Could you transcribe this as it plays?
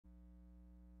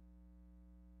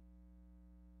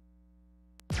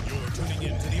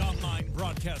online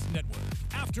broadcast network,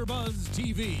 AFTERBUZZ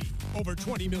TV. Over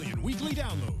 20 million weekly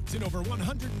downloads in over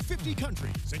 150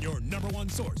 countries, and your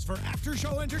 #1 source for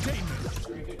after-show entertainment.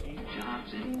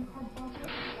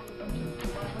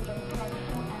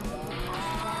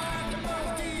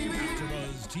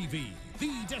 AFTERBUZZ TV,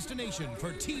 the destination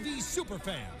for TV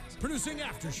superfans. Producing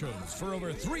aftershows for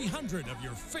over 300 of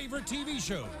your favorite TV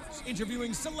shows,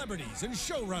 interviewing celebrities and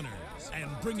showrunners, and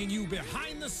bringing you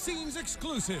behind-the-scenes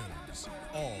exclusives.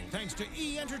 All thanks to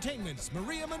E! Entertainment's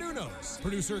Maria Menounos,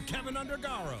 producer Kevin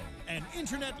Undergaro, and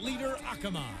internet leader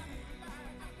Akamai.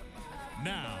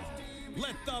 Now,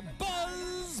 let the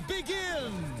buzz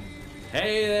begin!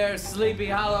 Hey there, Sleepy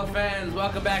Hollow fans!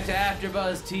 Welcome back to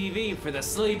AFTERBUZZ TV for the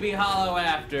Sleepy Hollow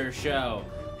After Show.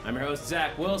 I'm your host,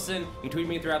 Zach Wilson. You can tweet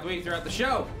me throughout the week, throughout the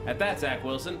show, at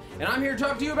 @ZachWilson. And I'm here to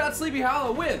talk to you about Sleepy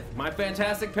Hollow with my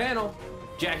fantastic panel,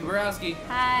 Jacque Borowski.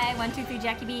 Hi, 123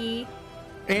 Jackie B.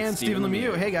 And Stephen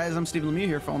Lemieux. Hey guys, I'm Stephen Lemieux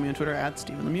here. Follow me on Twitter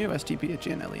 @Stephen Lemieux,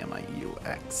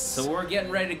 STPHNLEMIUX. So we're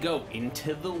getting ready to go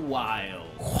into the wild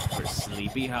for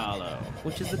Sleepy Hollow,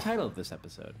 which is the title of this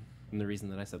episode. And the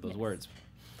reason that I said those words.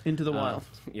 Into the wild.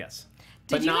 Yes.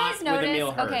 Did but you not guys notice? With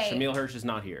Emil Hirsch. Okay. Emil Hirsch is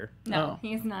not here. No,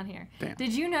 he's not here. Damn.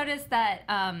 Did you notice that?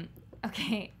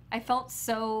 Okay, I felt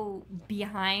so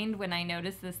behind when I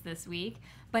noticed this week.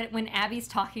 But when Abby's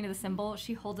talking to the symbol,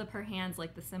 she holds up her hands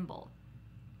like the symbol.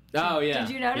 Oh yeah.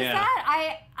 Did you notice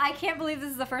that? I can't believe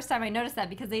this is the first time I noticed that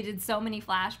because they did so many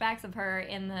flashbacks of her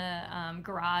in the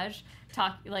garage,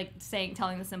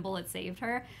 telling the symbol it saved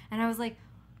her, and I was like,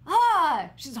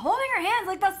 she's holding her hands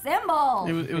like the symbol.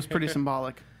 It was pretty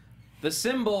symbolic. The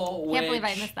symbol, which Can't believe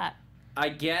I missed that. I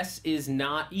guess is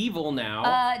not evil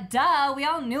now. Duh. We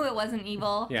all knew it wasn't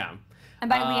evil. Yeah. And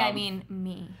by we, I mean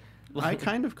me. I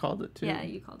kind of called it too. Yeah,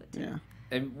 you called it too. Yeah.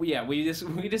 And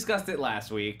we discussed it last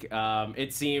week.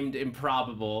 It seemed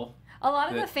improbable. A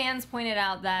lot of the fans pointed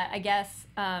out that, I guess,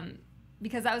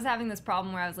 because I was having this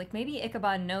problem where I was like, maybe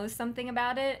Ichabod knows something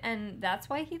about it, and that's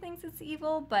why he thinks it's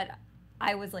evil, but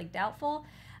I was, like, doubtful.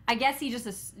 I guess he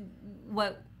just,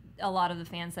 what a lot of the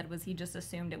fans said was he just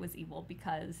assumed it was evil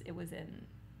because it was in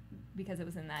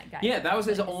that guy. Yeah, that was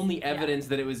his only evidence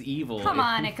that it was evil. Come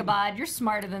on, Ichabod, you're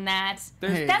smarter than that.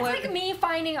 Hey. That's like me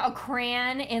finding a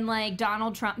crayon in like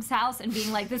Donald Trump's house and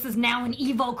being like, this is now an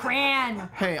evil crayon.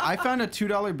 Hey, I found a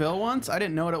 $2 bill once. I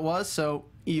didn't know what it was, so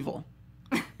evil.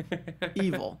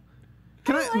 Evil.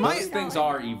 Most things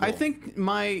are evil. I think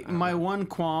my one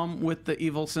qualm with the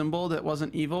evil symbol that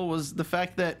wasn't evil was the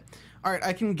fact that, all right,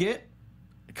 I can get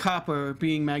copper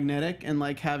being magnetic and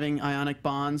like having ionic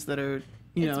bonds that are,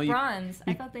 It's bronze.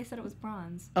 I thought they said it was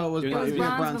bronze. Oh, it was bronze. It was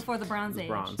bronze before the Bronze Age.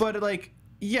 Bronze. But like,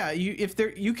 yeah,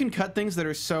 you can cut things that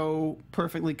are so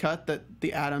perfectly cut that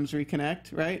the atoms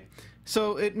reconnect, right?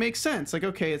 So it makes sense. Like,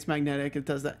 okay, it's magnetic. It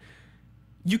does that.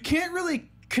 You can't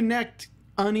really connect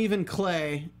uneven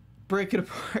clay, break it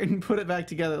apart, and put it back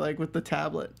together like with the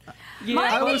tablet. Yeah,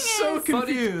 I was so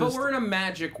confused. But we're in a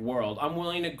magic world. I'm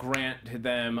willing to grant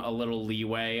them a little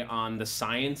leeway on the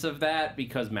science of that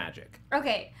because magic.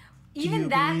 Okay. Even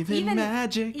that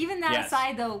Yes.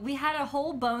 aside, though, we had a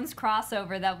whole Bones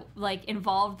crossover that like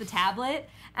involved the tablet,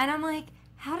 and I'm like,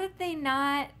 how did they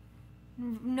not?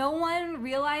 No one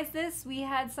realized this. We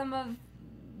had some of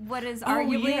what is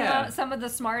arguably some of the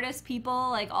smartest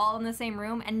people like all in the same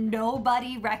room, and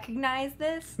nobody recognized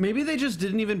this. Maybe they just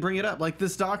didn't even bring it up. Like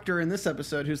this doctor in this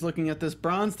episode who's looking at this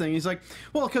bronze thing, he's like,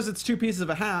 well, because it's 2 pieces of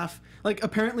a half. Like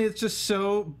apparently it's just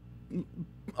so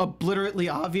obliterately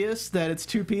obvious that it's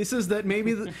 2 pieces that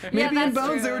maybe in Bones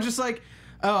true. they were just like,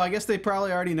 oh, I guess they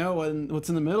probably already know what's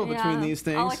in the middle between these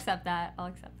things. I'll accept that.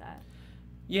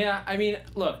 Yeah, I mean,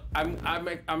 look,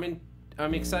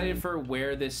 I'm excited for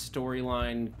where this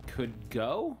storyline could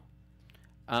go,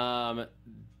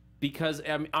 because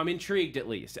I'm intrigued at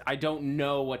least. I don't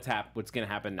know what's going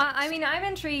to happen next. I mean, I'm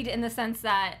intrigued in the sense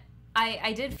that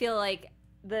I did feel like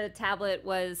the tablet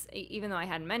was, even though I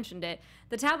hadn't mentioned it,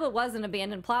 the tablet was an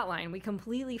abandoned plotline. We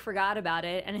completely forgot about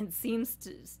it, and it seems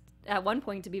to, at one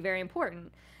point to be very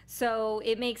important. So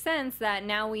it makes sense that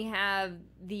now we have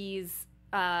these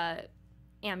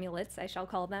amulets, I shall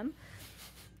call them.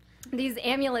 These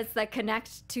amulets that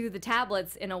connect to the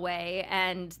tablets in a way,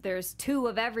 and there's 2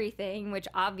 of everything, which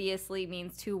obviously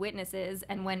means 2 witnesses,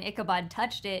 and when Ichabod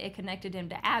touched it, it connected him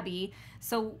to Abby,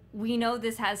 so we know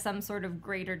this has some sort of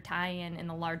greater tie-in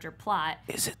the larger plot.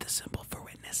 Is it the symbol for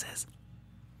witnesses?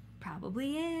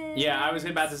 Probably is. Yeah, I was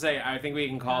about to say, I think we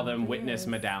can call them witness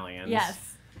medallions.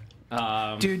 Yes.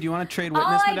 Dude, you want to trade All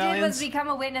witness I medallions? did was become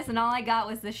a witness, and all I got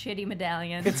was the shitty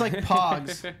medallion. It's like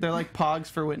pogs. They're like pogs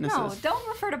for witnesses. No, don't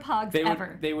refer to pogs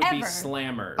ever. They would be Ever.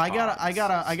 slammer. I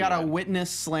got a witness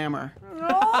slammer. No.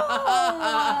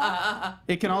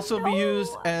 It can also be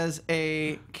used as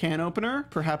a can opener,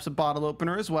 perhaps a bottle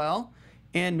opener as well,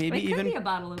 and maybe It could even be a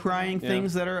bottle opener. prying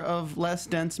things that are of less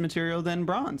dense material than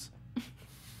bronze.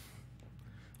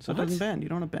 So it doesn't bend. You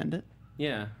don't want to bend it.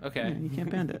 Yeah. Okay. Yeah, you can't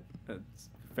bend it. That's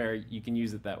fair. You can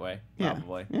use it that way. Yeah.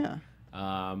 Probably. Yeah.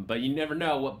 But you never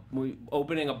know.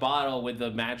 Opening a bottle with a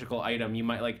magical item, you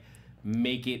might like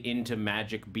make it into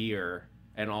magic beer,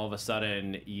 and all of a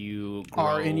sudden you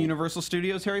Are in Universal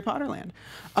Studios Harry Potter land.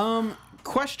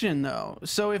 Question though.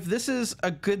 So if this is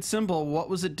a good symbol, what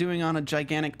was it doing on a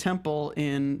gigantic temple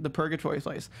in the Purgatory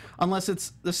place? Unless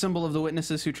it's the symbol of the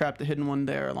witnesses who trapped the hidden one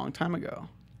there a long time ago.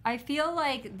 I feel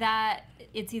like that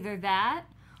it's either that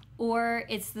or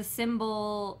it's the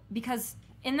symbol, because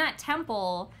in that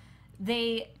temple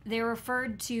they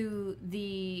referred to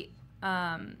the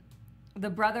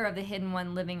brother of the hidden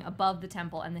one living above the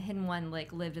temple, and the hidden one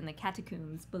like lived in the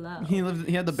catacombs below. He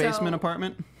had the basement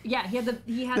apartment. Yeah, he had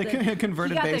the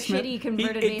converted he got basement. the shitty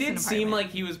converted basement It did seem apartment. like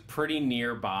he was pretty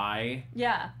nearby.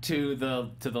 Yeah. To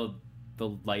the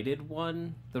lighted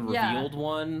one, the revealed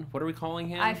one. What are we calling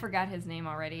him? I forgot his name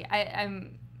already.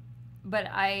 I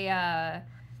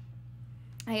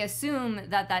assume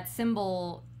that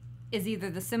symbol is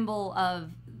either the symbol of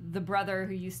the brother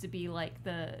who used to be like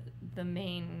the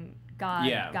main god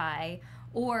guy,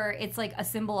 or it's like a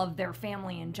symbol of their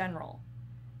family in general.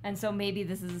 And so maybe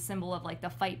this is a symbol of like the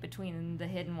fight between the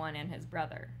hidden one and his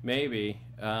brother. Maybe.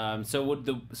 So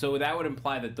that would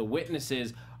imply that the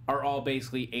witnesses are all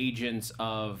basically agents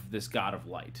of this god of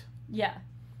light. Yeah.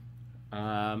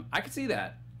 I could see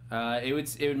that. It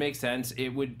would make sense. It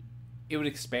would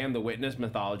expand the witness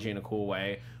mythology in a cool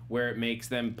way, where it makes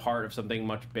them part of something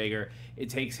much bigger. It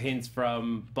takes hints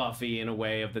from Buffy in a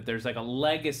way of that there's like a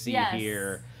legacy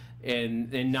here,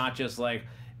 and not just like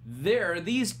there are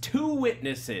these two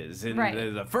witnesses and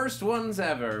they're the first ones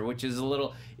ever, which is a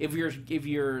little, if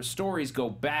your stories go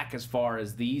back as far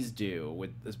as these do,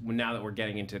 with this, now that we're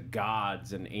getting into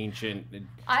gods and ancient,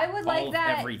 I would like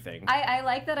that. Everything. I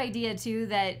like that idea too,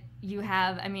 that you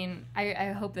have,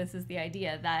 I hope this is the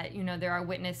idea, that there are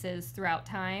witnesses throughout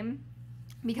time,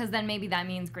 because then maybe that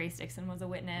means Grace Dixon was a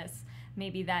witness.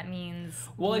 Maybe that means...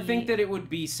 Well, I think that it would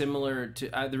be similar to...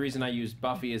 the reason I used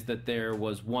Buffy is that there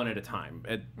was one at a time.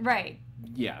 Right.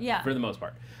 Yeah, for the most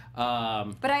part.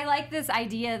 But I like this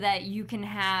idea that you can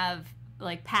have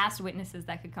like past witnesses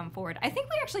that could come forward. I think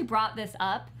we actually brought this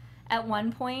up at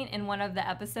one point in one of the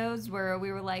episodes where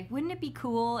we were like, wouldn't it be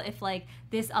cool if like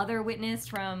this other witness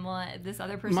from this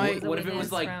other person was a what if it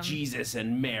was like from... Jesus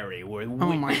and Mary were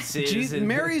witnesses?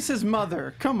 Mary's his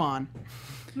mother. Come on.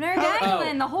 Mary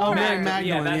Magdalene, the whore. Oh, Mary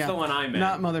Magdalene. Yeah, that's the one I meant.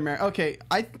 Not Mother Mary. Okay,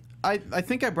 I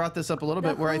think I brought this up a little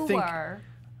bit, where I think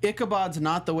Ichabod's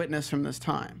not the witness from this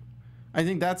time. I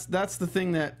think that's the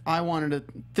thing that I wanted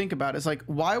to think about. Is like,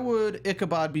 why would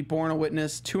Ichabod be born a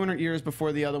witness 200 years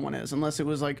before the other one is, unless it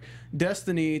was like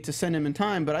destiny to send him in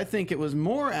time? But I think it was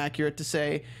more accurate to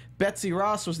say Betsy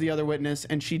Ross was the other witness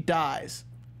and she dies.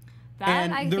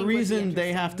 And the reason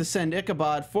they have to send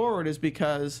Ichabod forward is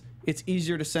because it's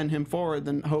easier to send him forward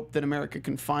than hope that America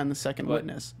can find the second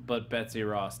witness. But Betsy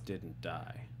Ross didn't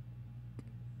die.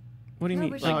 What do you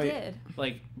mean? But she did.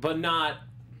 But not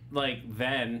like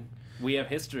then. We have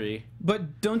history.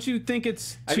 But don't you think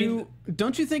it's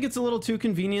don't you think it's a little too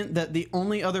convenient that the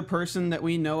only other person that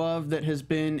we know of that has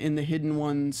been in the Hidden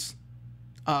One's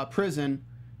prison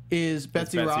is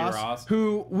Betsy Ross,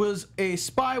 who was a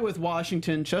spy with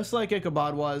Washington, just like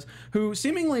Ichabod was, who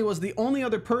seemingly was the only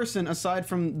other person, aside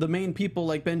from the main people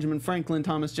like Benjamin Franklin,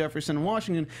 Thomas Jefferson, and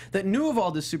Washington, that knew of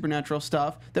all this supernatural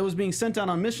stuff, that was being sent out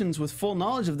on missions with full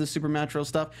knowledge of this supernatural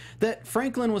stuff, that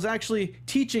Franklin was actually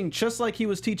teaching just like he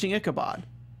was teaching Ichabod.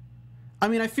 I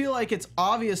mean, I feel like it's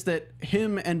obvious that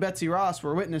him and Betsy Ross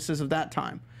were witnesses of that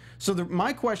time. So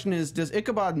my question is, does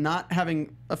Ichabod not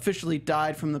having officially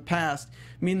died from the past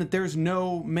mean that there's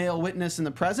no male witness in the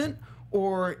present?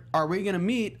 Or are we going to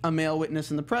meet a male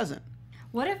witness in the present?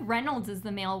 What if Reynolds is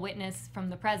the male witness from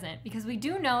the present? Because we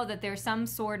do know that there's some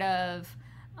sort of...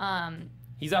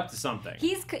 he's up to something.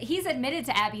 He's admitted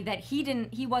to Abby that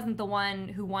he wasn't the one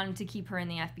who wanted to keep her in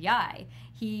the FBI.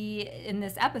 In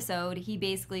this episode, he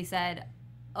basically said,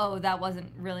 oh, that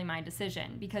wasn't really my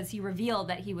decision, because he revealed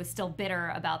that he was still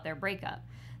bitter about their breakup.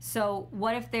 So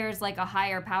what if there's like a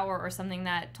higher power or something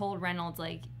that told Reynolds,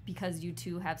 like, because you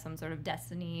two have some sort of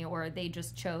destiny, or they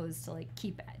just chose to like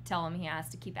tell him he has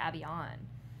to keep Abby on?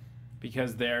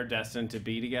 because they're destined to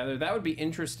be together. That would be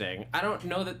interesting. I don't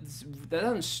know that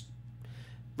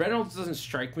Reynolds doesn't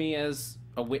strike me as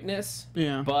a witness.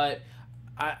 Yeah. But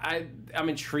I'm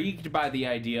intrigued by the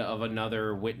idea of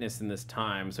another witness in this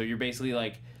time. So you're basically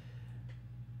like,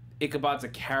 Ichabod's a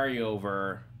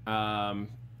carryover.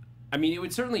 I mean, it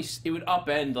would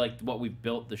upend like what we've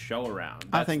built the show around.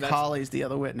 I think Holly's the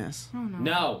other witness. Oh,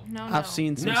 No. I've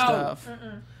seen some stuff.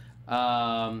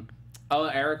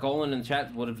 Eric Olin in the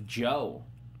chat, what if Joe?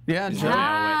 Yeah, is Joe.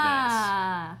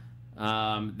 now a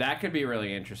witness? That could be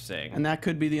really interesting. And that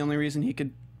could be the only reason he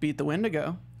could beat the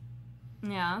Wendigo.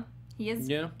 Yeah. He is.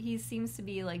 Yeah. He seems to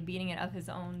be like beating it of his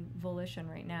own volition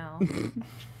right now.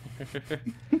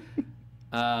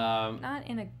 Not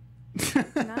in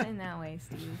that way,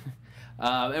 Steve.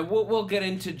 And we'll get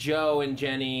into Joe and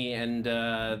Jenny and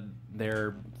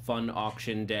their fun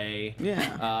auction day.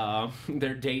 Yeah.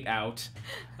 Their date out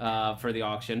for the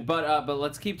auction. But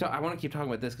let's keep. I want to keep talking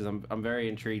about this because I'm very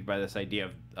intrigued by this idea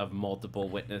of multiple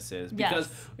witnesses. Because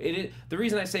the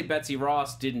reason I say Betsy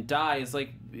Ross didn't die is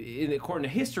like, according to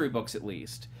history books at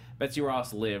least, Betsy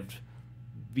Ross lived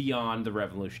beyond the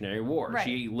Revolutionary War. Right.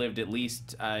 She lived at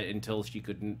least until she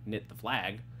could knit the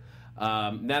flag.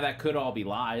 Now that could all be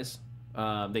lies.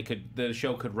 The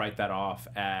show could write that off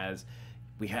as,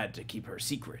 we had to keep her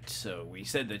secret, so we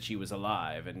said that she was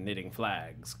alive and knitting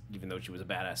flags, even though she was a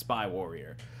badass spy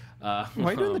warrior. Why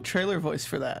are you doing the trailer voice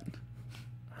for that?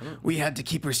 We had to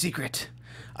keep her secret.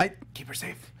 Keep her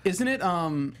safe. Isn't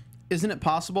it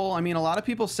possible? I mean, a lot of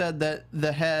people said that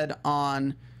the head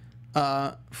on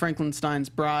Frankenstein's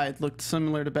bride looked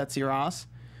similar to Betsy Ross.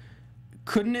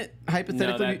 Couldn't it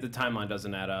hypothetically? No, the timeline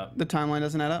doesn't add up. The timeline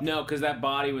doesn't add up? No, because that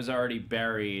body was already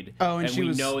buried. Oh, and we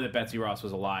know that Betsy Ross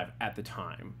was alive at the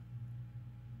time.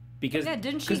 Because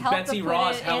didn't she help Betsy to put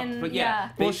Ross it helped? in, But yeah.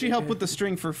 Well, she helped with the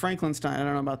string for Frankenstein. I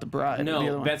don't know about the bride. the No,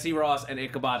 other one. Betsy Ross and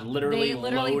Ichabod literally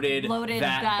loaded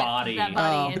that body.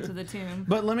 Into the tomb.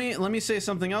 But let me say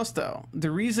something else though. The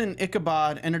reason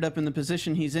Ichabod ended up in the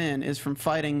position he's in is from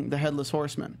fighting the Headless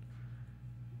Horseman.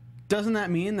 Doesn't that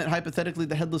mean that hypothetically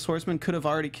the Headless Horseman could have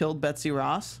already killed Betsy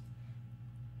Ross?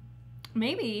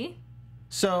 Maybe.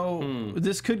 So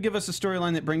this could give us a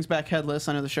storyline that brings back Headless.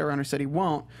 I know the showrunner said he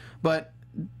won't, but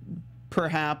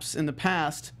perhaps in the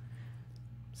past.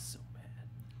 So mad.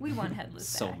 We want Headless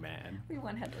back. So mad. We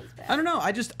want Headless back. I don't know.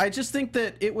 I just think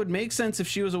that it would make sense if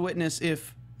she was a witness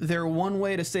if their one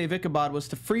way to save Ichabod was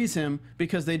to freeze him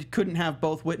because they couldn't have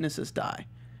both witnesses die.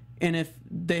 And if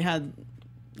they had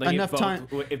enough time.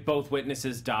 If both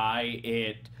witnesses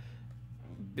die,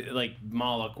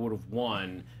 Moloch would have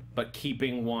won, but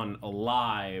keeping one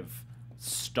alive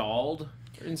stalled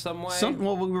in some way.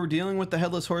 Well, we were dealing with the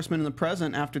Headless Horseman in the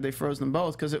present after they froze them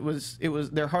both because it was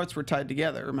their hearts were tied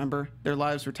together. Remember, their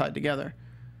lives were tied together.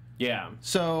 Yeah.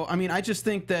 So I mean, I just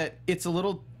think that it's a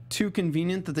little too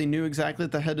convenient that they knew exactly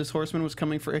that the Headless Horseman was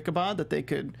coming for Ichabod, that they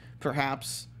could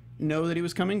perhaps know that he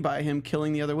was coming by him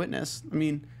killing the other witness. I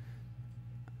mean,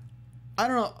 I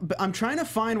don't know, but I'm trying to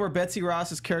find where Betsy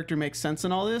Ross's character makes sense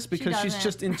in all this because she's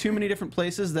just in too many different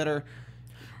places that are.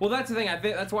 Well, that's the thing.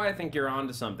 That's why I think you're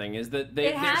onto something. Is that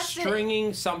they're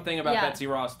stringing something about Betsy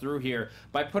Ross through here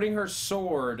by putting her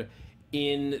sword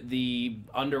in the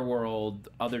underworld,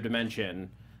 other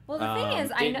dimension. Well, the thing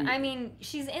is, I mean,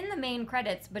 she's in the main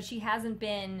credits, but she hasn't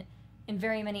been in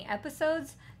very many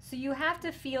episodes. So you have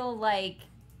to feel like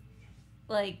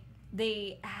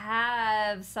they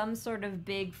have some sort of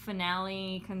big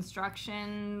finale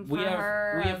construction for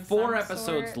her. We have 4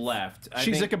 episodes left.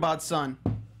 She's Ichabod's son.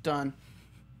 Done.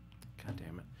 God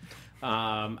damn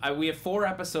it. We have 4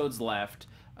 episodes left.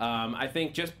 I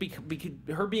think just because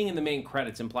her being in the main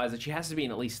credits implies that she has to be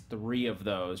in at least 3 of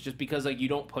those. Just because you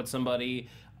don't put somebody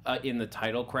in the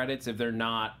title credits if they're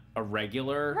not a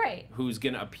regular, right, who's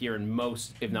going to appear in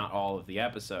most, if not all, of the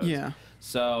episodes. Yeah.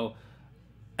 So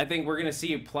I think we're going to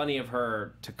see plenty of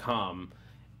her to come.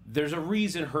 There's a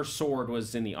reason her sword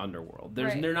was in the underworld. They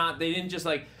didn't just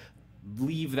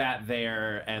leave that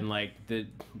there and we're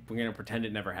going to pretend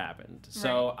it never happened.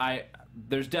 So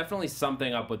there's definitely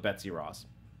something up with Betsy Ross.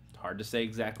 It's hard to say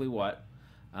exactly what.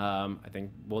 I think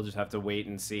we'll just have to wait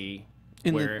and see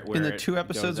in where the 2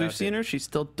 episodes we've seen her, she's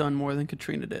still done more than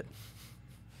Katrina did.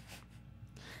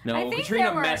 No,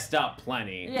 Katrina messed up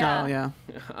plenty. Yeah. Oh,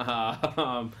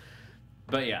 yeah.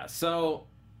 But yeah, so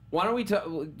why don't we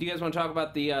do you guys want to talk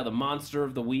about the monster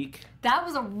of the week? That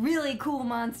was a really cool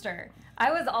monster.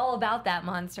 I was all about that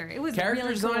monster. It was character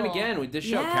really design cool. Again with this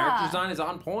show. Yeah. Character design is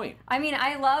on point. I mean,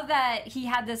 I love that he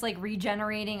had this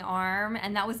regenerating arm,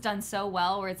 and that was done so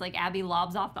well. Where it's Abby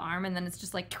lobs off the arm, and then it's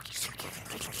just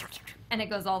And it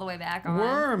goes all the way back on.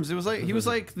 Worms. It was like he was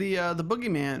like the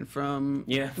boogeyman from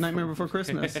Nightmare Before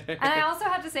Christmas. And I also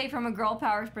have to say, from a girl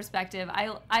power perspective,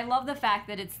 I love the fact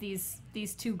that it's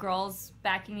these two girls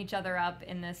backing each other up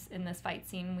in this fight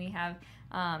scene. We have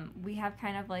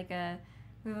kind of like a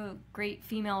great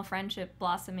female friendship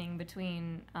blossoming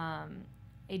between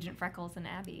Agent Freckles and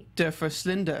Abby. Der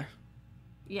Firstlinder.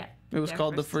 Yeah. It was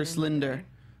called the Firstlinder.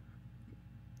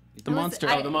 The monster.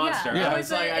 The monster. Yeah.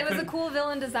 It was a cool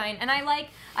villain design, and I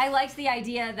liked the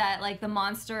idea that like the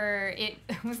monster. It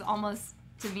was almost,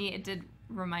 to me, it did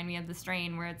remind me of The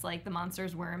Strain, where it's like the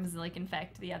monster's worms like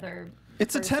infect the other.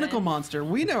 It's person. a tentacle monster.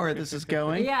 We know where this is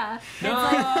going. Yeah. No.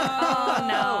 It's like, oh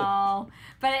no.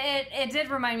 But it did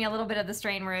remind me a little bit of The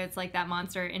Strain, where it's like that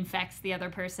monster infects the other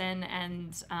person,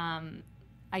 and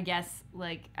I guess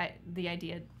like the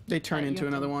idea. They turn into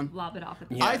another one. Lob it off at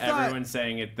the Yeah, everyone's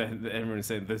saying it. Everyone's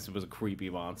saying this was a creepy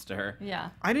monster. Yeah.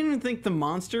 I didn't even think the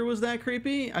monster was that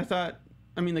creepy. I thought,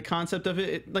 I mean, the concept of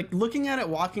it, like looking at it,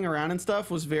 walking around and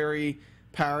stuff, was very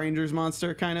Power Rangers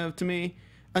monster kind of to me.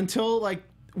 Until like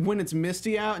when it's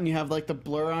misty out and you have like the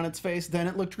blur on its face, then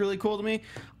it looked really cool to me.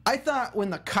 I thought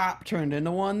when the cop turned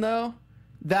into one though,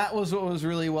 that was what was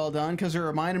really well done, because it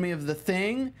reminded me of The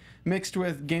Thing mixed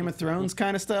with Game of Thrones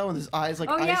kind of style, with his eyes like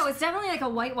ice. Yeah, it was definitely like a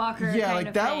White Walker. Yeah, kind like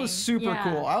of that thing. was super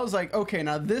cool. I was like, okay,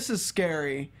 now this is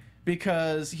scary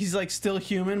because he's like still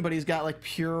human, but he's got like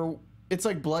pure. It's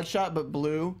like Bloodshot but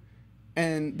blue,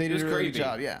 and they did a really good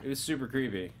job. Yeah, it was super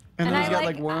creepy. And then he's got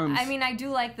like worms. I mean, I do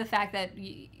like the fact that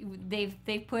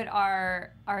they've put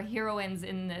our heroines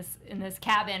in this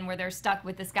cabin where they're stuck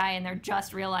with this guy, and they're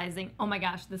just realizing, oh my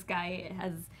gosh, this guy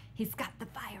he's got the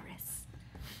virus.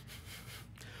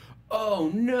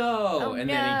 Oh no! Oh, and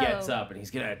no. then he gets up and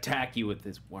he's gonna attack you with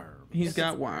his worm. He's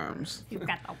got worms. He's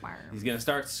got the worm. He's gonna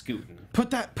start scooting.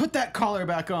 Put that collar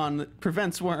back on that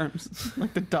prevents worms,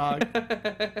 like the dog.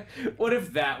 What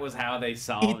if that was how they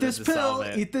solved eat this pill,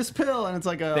 eat this pill, and it's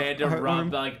like a. They had to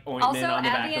rub like ointment on the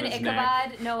back Abby of and his Ichabod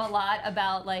neck. know a lot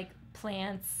about like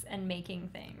plants and making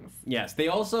things. Yes, they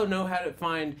also know how to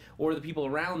find, or the people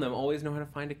around them always know how to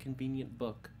find a convenient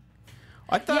book.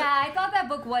 I thought that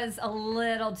book was a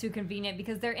little too convenient,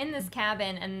 because they're in this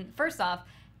cabin, and first off,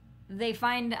 they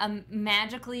find a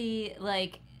magically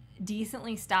like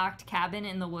decently stocked cabin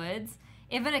in the woods.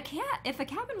 If a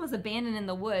cabin was abandoned in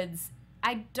the woods,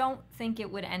 I don't think it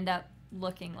would end up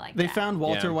looking like They that. found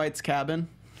Walter White's cabin.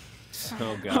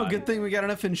 Oh god. Oh, good thing we got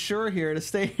enough Insure here to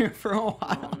stay here for a while.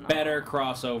 Oh, no. Better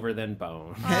crossover than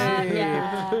Bone. Hey,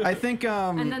 yeah. I think.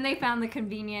 And then they found the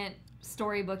convenient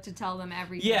storybook to tell them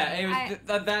everything. Yeah, it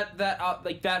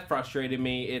was that frustrated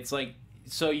me. It's like,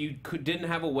 so you didn't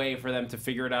have a way for them to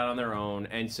figure it out on their own,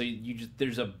 and so you just,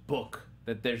 there's a book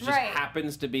that there's just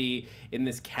happens to be in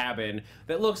this cabin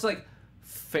that looks like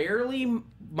fairly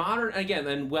modern again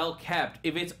and well kept.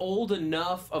 If it's old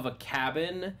enough of a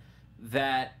cabin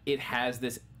that it has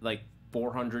this like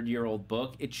 400-year-old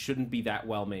book, it shouldn't be that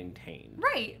well maintained.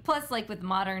 Right. Plus, like, with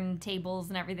modern tables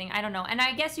and everything, I don't know. And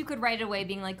I guess you could write it away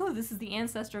being like, oh, this is the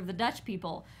ancestor of the Dutch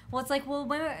people. Well, it's like, well,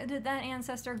 where did that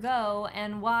ancestor go,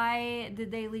 and why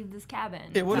did they leave this cabin?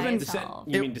 It would have been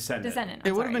descendant. Descendant.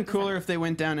 It would have been cooler if they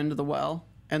went down into the well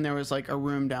and there was like a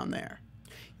room down there.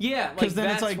 Yeah, because then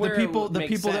it's like the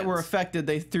people that were affected,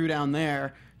 they threw down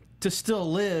there to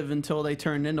still live until they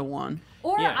turned into one.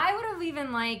 Or I would have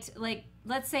even liked, like,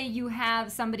 let's say you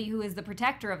have somebody who is the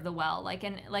protector of the well, like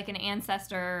an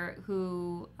ancestor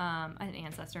who,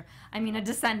 a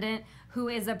descendant who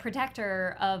is a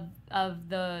protector of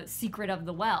the secret of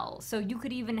the well. So you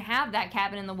could even have that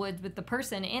cabin in the woods with the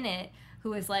person in it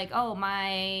who is like, oh,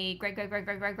 my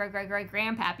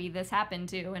great-great-great-great-great-great-great-grandpappy, this happened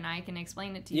to, and I can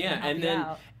explain it to you. Yeah, and then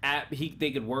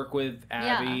they could work with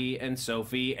Abby and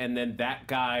Sophie, and then that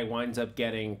guy winds up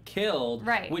getting killed,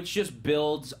 which just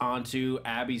builds onto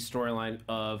Abby's storyline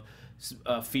of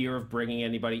fear of bringing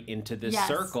anybody into this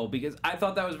circle. Because I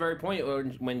thought that was very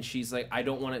poignant when she's like, I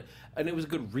don't want to, and it was a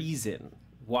good reason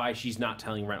why she's not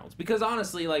telling Reynolds, because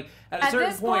honestly, like at a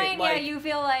certain point, like, you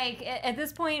feel like at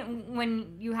this point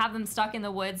when you have them stuck in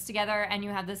the woods together and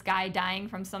you have this guy dying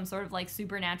from some sort of like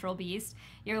supernatural beast,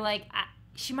 you're like,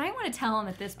 she might want to tell him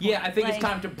at this point. Yeah, I think it's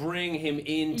time to bring him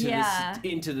into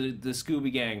the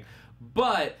Scooby Gang,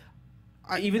 but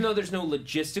even though there's no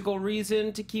logistical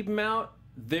reason to keep him out,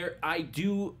 I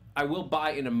will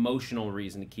buy an emotional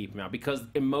reason to keep him out, because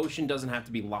emotion doesn't have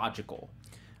to be logical.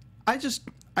 I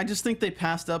just think they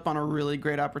passed up on a really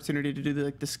great opportunity to do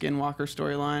the Skinwalker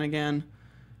storyline again.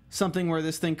 Something where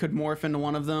this thing could morph into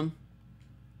one of them.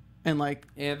 And like,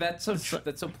 yeah, that's so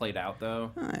played out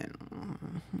though. I don't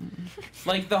know.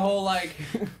 Like the whole like.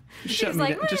 Shut me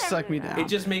down. Just suck me down. It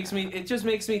just makes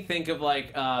me think of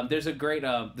like there's a great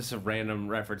this is a random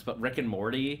reference, but Rick and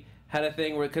Morty had a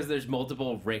thing where because there's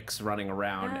multiple Ricks running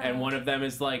around, and one of them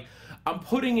is like, I'm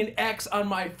putting an X on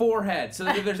my forehead so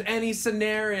that if there's any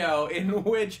scenario in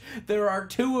which there are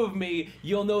two of me,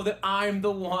 you'll know that I'm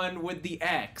the one with the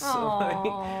X.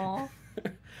 Like,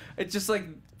 it's just like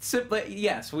simply,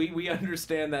 yes, we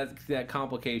understand that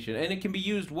complication, and it can be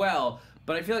used well.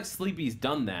 But I feel like Sleepy's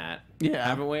done that. Yeah.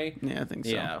 Haven't we? Yeah, I think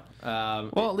so. Yeah.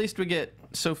 Well, at least we get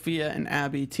Sophia and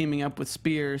Abby teaming up with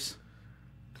Spears.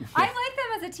 I like them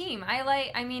as a team. I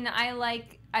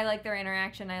like their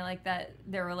interaction. I like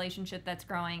their relationship that's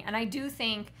growing. And I do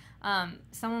think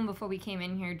someone before we came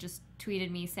in here just tweeted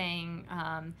me saying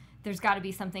there's got to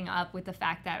be something up with the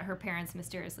fact that her parents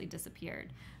mysteriously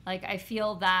disappeared. Like, I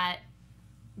feel that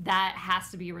has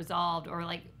to be resolved or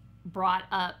like brought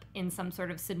up in some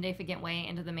sort of significant way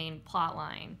into the main plot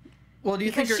line. Well, do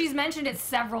you think she's mentioned it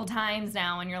several times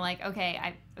now, and you're like, okay,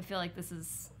 I feel like this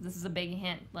is a big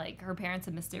hint. Like, her parents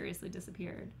have mysteriously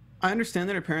disappeared. I understand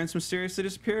that her parents mysteriously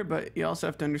disappeared, but you also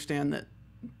have to understand that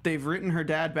they've written her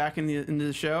dad back into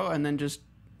the show and then just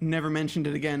never mentioned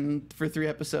it again for 3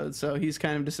 episodes, so he's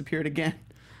kind of disappeared again.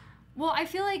 Well, I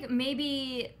feel like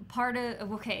maybe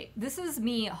this is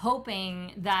me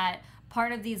hoping that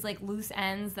part of these like loose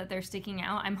ends that they're sticking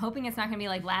out, I'm hoping it's not going to be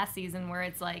like last season where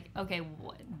it's like, okay,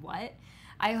 what?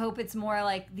 I hope it's more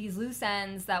like these loose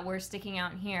ends that we're sticking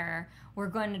out here, we're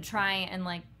going to try and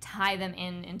like tie them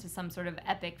into some sort of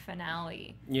epic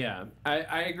finale. Yeah,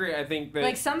 I agree. I think that...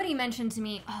 Like, somebody mentioned to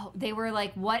me, they were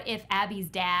like, what if Abby's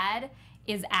dad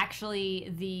is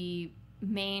actually the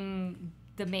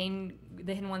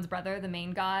Hidden One's brother, the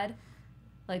main god?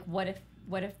 Like, what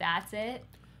if that's it?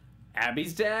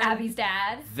 Abby's dad? Abby's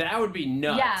dad. That would be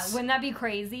nuts. Yeah, wouldn't that be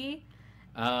crazy?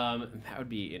 That would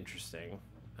be interesting.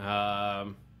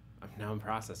 Now I'm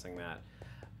processing that.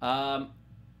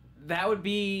 That would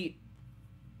be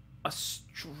a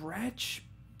stretch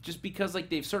just because like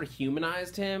they've sort of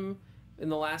humanized him in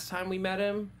the last time we met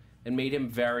him and made him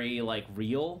very like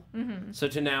real. Mm-hmm. So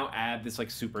to now add this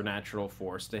like supernatural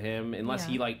force to him, unless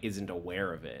he like isn't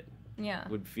aware of it. Yeah,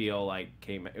 would feel like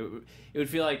it would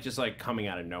feel like just like coming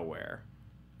out of nowhere,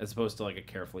 as opposed to like a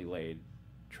carefully laid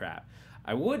trap.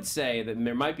 I would say that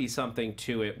there might be something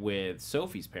to it with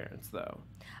Sophie's parents, though.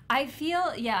 I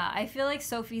feel like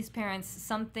Sophie's parents,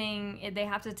 they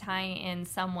have to tie in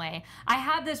some way. I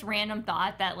had this random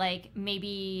thought that like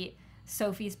maybe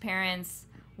Sophie's parents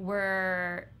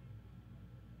were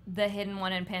the Hidden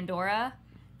One in Pandora,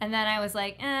 and then I was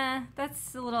like,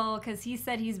 that's a little, because he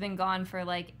said he's been gone for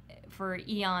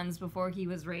eons before he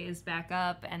was raised back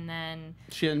up, and then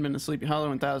she hadn't been to Sleepy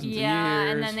Hollow in thousands of years. Yeah,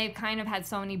 and then they've kind of had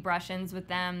so many brush-ins with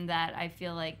them that I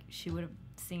feel like she would have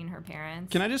seen her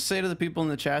parents. Can I just say to the people in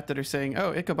the chat that are saying,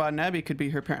 oh, Ichabod and Abby could be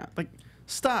her parent, like,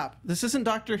 stop. This isn't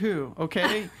Doctor Who,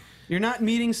 okay? You're not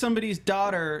meeting somebody's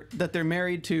daughter that they're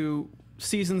married to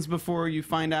seasons before you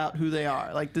find out who they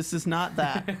are. Like, this is not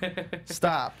that.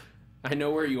 Stop. I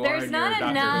know where you are in your Doctor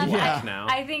Who watch now.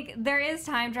 I think there is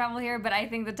time travel here, but I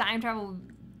think the time travel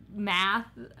math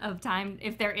of time,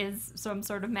 if there is some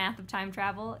sort of math of time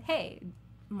travel, hey,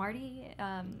 Marty...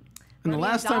 and the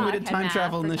last time we did time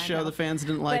travel in this show, the fans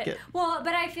didn't like it. Well,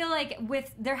 but I feel like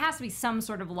there has to be some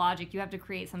sort of logic. You have to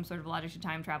create some sort of logic to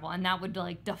time travel, and that would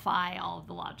like defy all of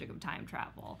the logic of time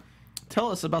travel. Tell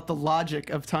us about the logic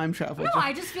of time travel. No,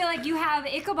 I just feel like you have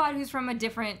Ichabod, who's from a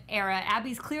different era.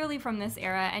 Abby's clearly from this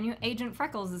era, and Agent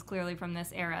Freckles is clearly from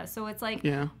this era. So it's like,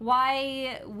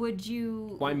 why would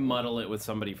you... Why muddle it with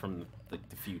somebody from the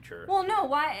future? Well, no,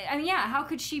 why... I mean, yeah, how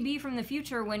could she be from the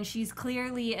future when she's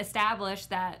clearly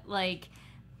established that, like,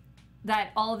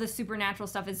 that all of the supernatural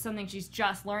stuff is something she's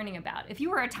just learning about? If you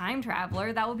were a time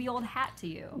traveler, that would be old hat to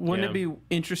you. Wouldn't it be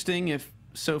interesting if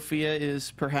Sophia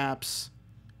is perhaps...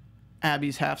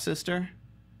 Abby's half-sister?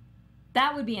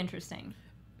 That would be interesting.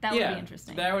 That would be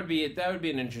interesting. That would be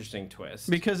an interesting twist.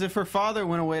 Because if her father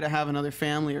went away to have another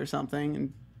family or something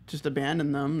and just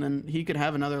abandoned them, then he could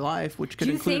have another life, which could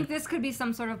include... Do you think this could be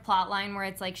some sort of plot line where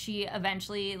it's like she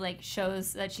eventually like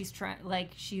shows that she's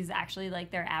actually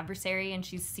like their adversary and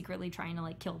she's secretly trying to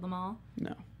like kill them all?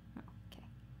 No.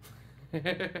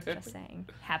 Just saying.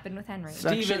 Happened with Henry.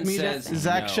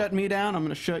 Zach shut me down. I'm going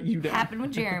to shut you down. Happened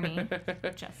with Jeremy.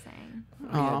 Just saying.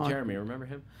 Oh, yeah, Jeremy, remember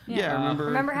him? Yeah, remember.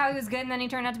 Remember how he was good and then he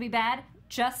turned out to be bad?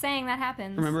 Just saying that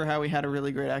happens. Remember how we had a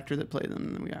really great actor that played them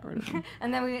and then we got rid of him?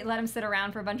 And then we let him sit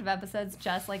around for a bunch of episodes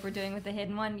just like we're doing with the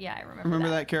Hidden One? Yeah, I remember Remember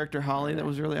that character Holly that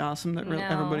was really awesome that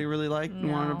everybody really liked and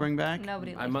wanted to bring back?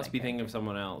 Nobody liked I must that be character. thinking of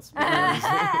someone else.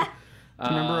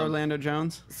 Remember Orlando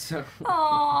Jones? So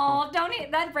Oh,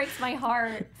 that breaks my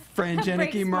heart. Fran That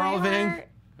breaks Janicki my Marlving. heart.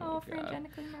 Oh, Fran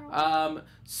Janicki Marlving.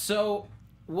 So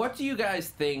what do you guys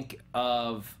think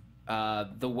of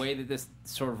the way that this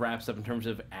sort of wraps up in terms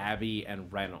of Abby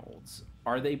and Reynolds?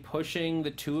 Are they pushing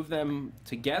the two of them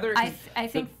together? I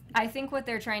think what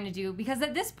they're trying to do, because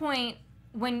at this point,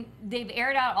 when they've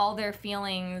aired out all their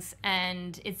feelings,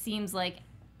 and it seems like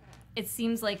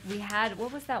we had,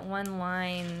 what was that one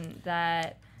line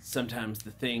that? Sometimes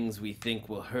the things we think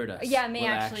will hurt us. Yeah, may will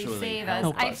actually save us.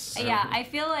 help us. I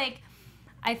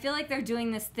feel like they're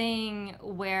doing this thing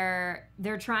where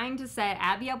they're trying to set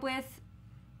Abby up with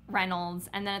Reynolds,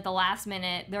 and then at the last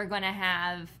minute they're going to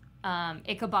have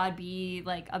Ichabod be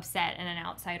like upset and an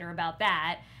outsider about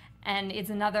that, and it's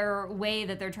another way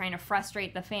that they're trying to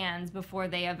frustrate the fans before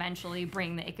they eventually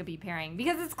bring the Ichabod pairing,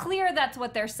 because it's clear that's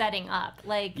what they're setting up.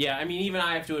 Like, yeah, I mean, even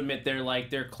I have to admit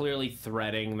they're clearly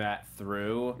threading that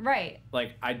through. right.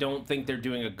 Like, I don't think they're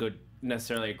doing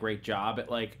necessarily a great job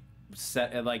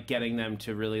at getting them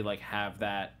to really like have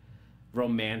that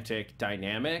romantic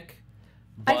dynamic.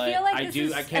 But I feel like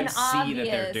I can't see that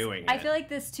they're doing it. I feel like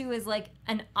this too is like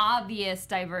an obvious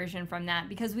diversion from that,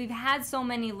 because we've had so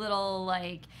many little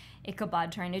like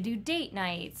Ichabod trying to do date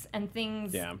nights and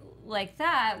things like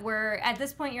that, where at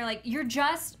this point you're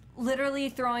just literally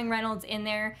throwing Reynolds in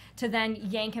there to then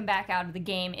yank him back out of the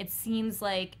game. It seems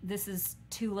like this is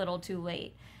too little too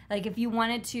late. Like, if you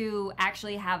wanted to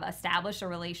actually have established a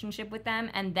relationship with them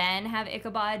and then have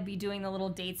Ichabod be doing the little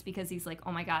dates because he's like,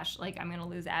 oh my gosh, like, I'm going to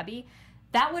lose Abby,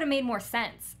 that would have made more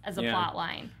sense as a plot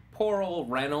line. Poor old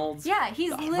Reynolds. Yeah,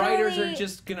 he's the literally... writers are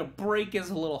just going to break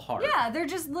his little heart. Yeah, they're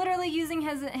just literally using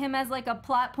him as like a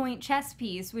plot point chess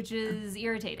piece, which is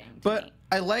irritating to But me.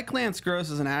 I like Lance Gross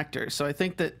as an actor, so I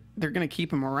think that they're going to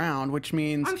keep him around, which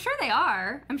means... I'm sure they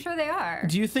are.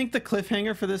 Do you think the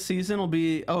cliffhanger for this season will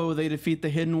be, oh, they defeat the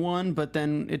hidden one, but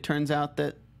then it turns out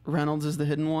that Reynolds is the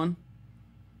hidden one?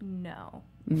 No.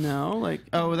 No? Like,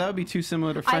 oh, that would be too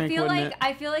similar to Frank, wouldn't it?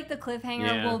 I feel like the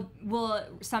cliffhanger will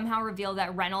somehow reveal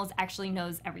that Reynolds actually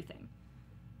knows everything.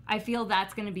 I feel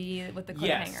that's going to be what the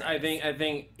cliffhanger is. Yes, I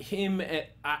think him...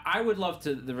 I would love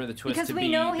for the twist because to we be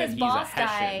know that his he's boss a Hessian.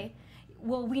 guy.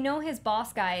 Well, we know his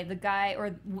boss guy, the guy,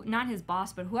 or not his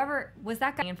boss, but whoever was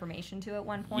that guy information to at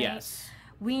one point. Yes.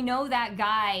 We know that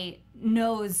guy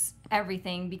knows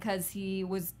everything because he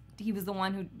was the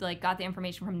one who like got the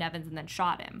information from Nevins and then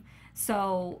shot him.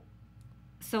 So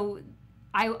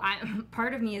I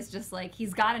part of me is just like,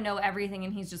 he's got to know everything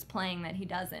and he's just playing that he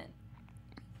doesn't.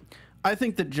 I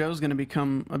think that Joe's going to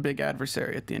become a big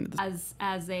adversary at the end of this.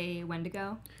 As a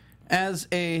Wendigo? As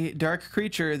a dark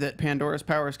creature that Pandora's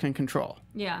powers can control.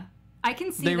 Yeah. I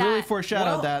can see they that. They really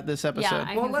foreshadowed that this episode.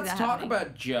 Yeah, well, let's talk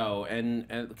about Joe, and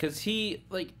because he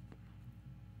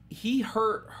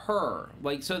hurt her.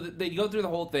 Like, so they go through the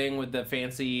whole thing with the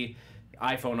fancy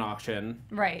iPhone auction.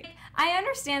 Right. I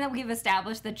understand that we've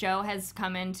established that Joe has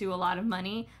come into a lot of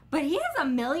money, but he has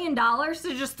 $1 million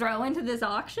to just throw into this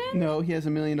auction? No, he has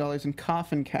 $1 million in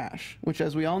coffin cash, which,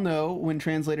 as we all know, when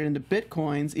translated into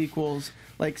bitcoins, equals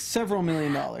like several $1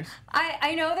 million.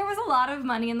 I know there was a lot of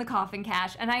money in the coffin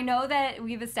cash, and I know that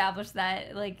we've established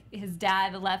that like his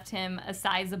dad left him a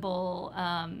sizable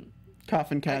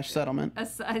coffin cash settlement.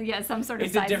 Some sort of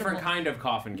It's a different kind of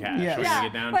coffin cash. Yes. When you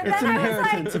get down but to then it.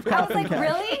 inheritance of coffin I was like, cash.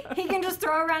 really? He can just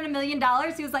throw around $1 million?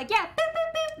 He was like, yeah, boop,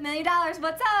 boop, boop, $1 million,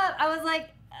 what's up? I was like,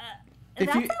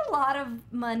 that's a lot of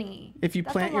money. If you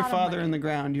That's plant a your lot of father money. in the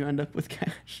ground, you end up with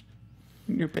cash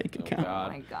in your bank account. Oh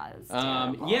my god, it's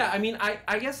terrible. Yeah, I mean,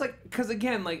 I guess, like, because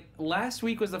again, like, last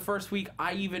week was the first week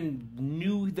I even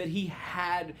knew that he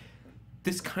had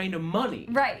this kind of money.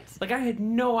 Right. Like, I had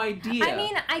no idea. I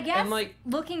mean, I guess, and, like,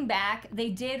 looking back, they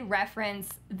did reference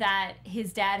that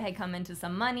his dad had come into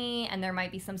some money and there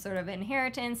might be some sort of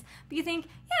inheritance. But you think,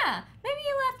 yeah, maybe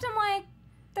you left him, like,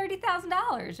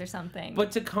 $30,000 or something.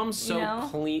 But to come so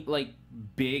clean, like,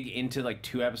 big into, like,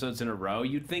 2 episodes in a row,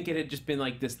 you'd think it had just been,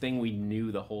 like, this thing we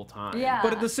knew the whole time. Yeah.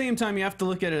 But at the same time, you have to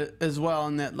look at it as well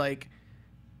in that, like,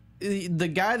 the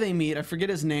guy they meet, I forget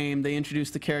his name, they introduce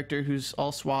the character who's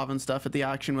all suave and stuff at the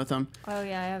auction with him. Oh,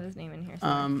 yeah, I have his name in here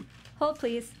somewhere. Hold,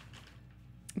 please.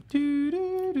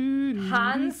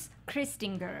 Hans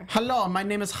Christinger. Hello, my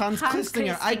name is Hans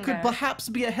Christinger. I could Christinger. perhaps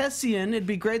be a Hessian. It'd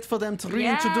be great for them to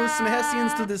reintroduce some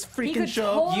Hessians to this He freaking could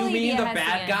show. totally You be mean a the bad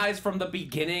Hessian. guys from the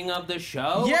beginning of the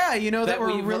show? Yeah, you know, that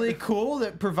were we really cool,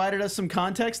 that provided us some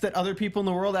context that other people in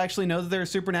the world actually know that there's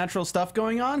supernatural stuff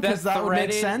going on, because that would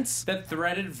make sense. That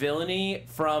threaded villainy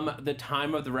from the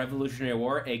time of the Revolutionary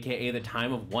War, aka the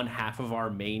time of one half of our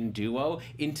main duo,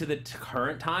 into the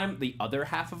current time, the other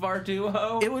half of our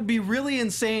duo. It would be really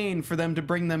insane for them to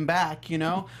bring them back, you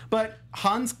know? But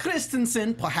Hans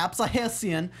Christensen, perhaps a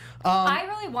Hessian. I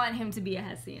really want him to be a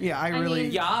Hessian. Yeah, I really-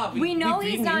 mean, Yeah, we know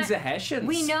we he's need not. the Hessians.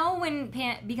 We know when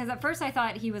because at first I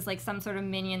thought he was like some sort of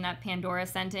minion that Pandora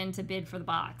sent in to bid for the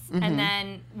box, and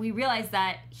then we realized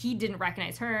that he didn't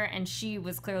recognize her, and she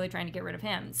was clearly trying to get rid of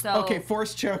him. So Okay,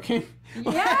 force choking.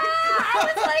 yeah,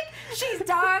 I was like, she's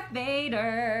Darth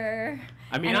Vader.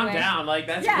 I mean, Anyway. I'm down. Like,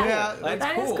 that's Yeah, cool. Yeah, That's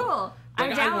that is cool.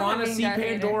 Like, I'm down I with want her to being see Darth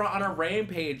Vader. Pandora on a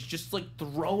rampage, just like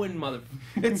throwing mother.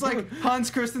 It's like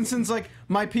Hans Christensen's like,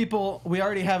 my people, we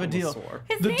already have a deal. sore.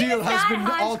 His The name deal is has not been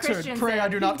Hans altered. Christensen. Pray I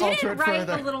do not he alter didn't it write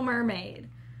further. The Little Mermaid.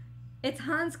 It's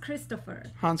Hans Christopher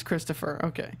Hans Christopher,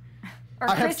 okay. or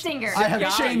I have- Christinger. I have Yeah,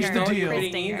 changed you the know, deal. you really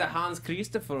Christinger. need the Hans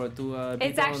Christopher to.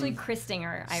 It's actually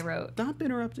Christinger. I wrote. Stop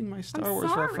interrupting my Star I'm Wars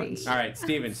sorry. reference. All right,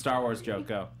 Steven, Star Wars joke,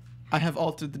 go. I have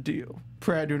altered the deal.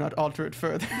 Pray I do not alter it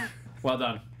further. Well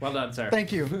done, sir.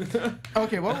 Thank you.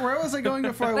 Okay, well, where was I going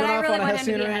before I But went I off really on a want him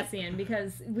to Hessian be a rant? Hessian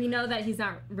because we know that he's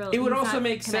not really. It would he's also not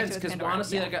make connected sense with because Pandora.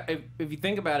 honestly, Yeah. like if you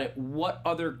think about it, what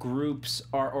other groups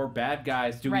or bad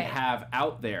guys do we Right. have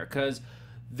out there? Because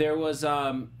there was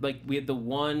like we had the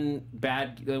one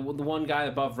the one guy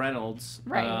above Reynolds,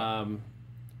 Right.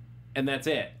 and that's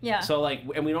it. Yeah. So like,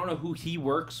 and we don't know who he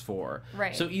works for.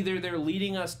 Right. So either they're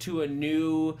leading us to a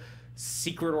new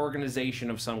secret organization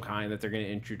of some kind that they're going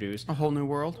to introduce. A whole new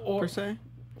world, Or- per se?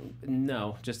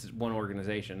 No, just one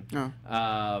organization.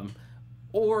 Oh.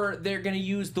 Or they're going to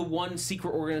use the one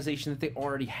secret organization that they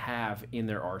already have in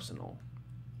their arsenal.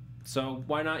 So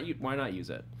why not use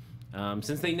it?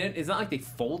 Since it's not like they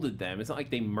folded them. It's not like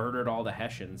they murdered all the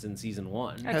Hessians in season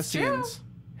 1. That's true. Hessians.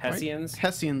 Hessians? Right?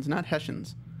 Hessians, not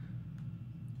Hessians.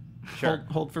 Sure.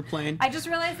 Hold for plane. I just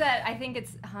realized that I think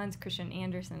it's Hans Christian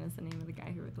Andersen is the name of the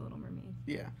guy who wrote The Little Mermaid,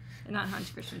 Yeah. and not Hans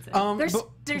Christensen. But-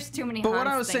 There's too many. But Hans what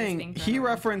I was things saying, being thrown he around.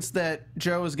 referenced that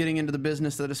Joe was getting into the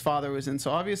business that his father was in.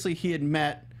 So obviously he had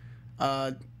met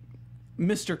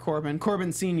Mr.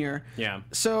 Corbin Sr. Yeah.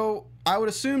 So I would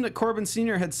assume that Corbin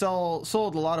Sr. had sold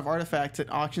a lot of artifacts at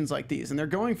auctions like these, and they're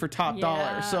going for top dollar.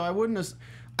 Yeah. So I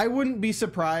wouldn't be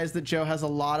surprised that Joe has a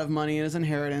lot of money in his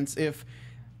inheritance if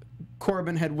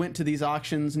Corbin had went to these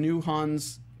auctions, knew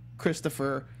Hans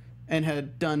Christopher, and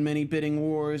had done many bidding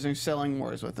wars or selling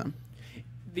wars with him.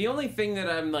 The only thing that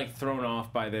I'm like thrown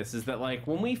off by this is that like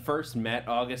when we first met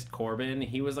August Corbin,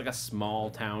 he was like a small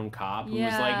town cop who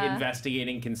was like Yeah.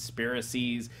 investigating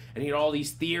conspiracies and he had all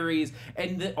these theories.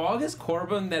 And the August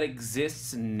Corbin that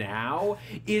exists now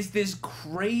is this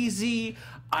crazy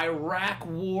Iraq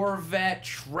war vet,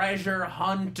 treasure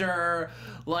hunter,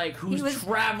 like who's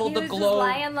traveled the Just globe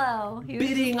lying low. He was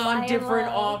bidding just on lying different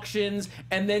low. auctions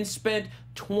and then spent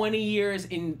 20 years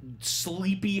in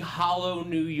Sleepy Hollow,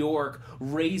 New York,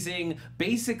 raising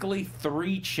basically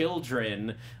 3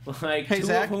 children, like Hey, 2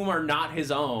 Zach? of whom are not his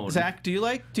own. Zach, do you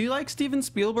like Steven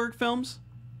Spielberg films?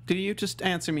 Do you? Just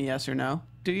answer me yes or no.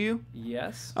 Do you?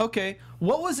 Yes. Okay.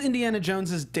 What was Indiana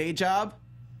Jones's day job?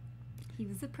 He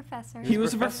was a professor. He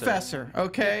was a Professor. professor.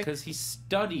 Okay. Because he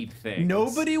studied things.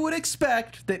 Nobody would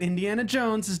expect that Indiana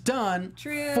Jones has done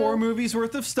True. 4 movies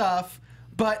worth of stuff,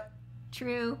 but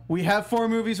True. we have 4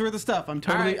 movies worth of stuff. I'm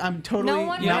totally No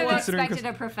one not would have considering. expected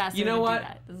a professor You know to what? do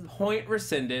that. This is- Point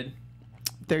rescinded.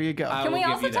 There you go. I Can will we give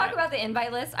also you talk that. about the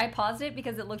invite list? I paused it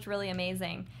because it looked really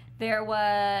amazing. There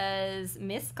was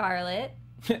Miss Scarlet,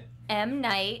 M.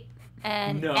 Night,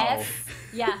 and No.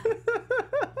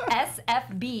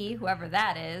 SFB, whoever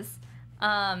that is.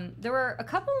 There were a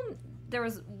couple. There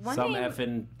was one Some name.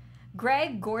 effing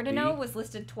Greg Gordino B? was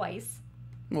listed twice.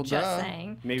 Well, Just duh.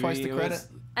 saying. maybe Twice the it credit. was.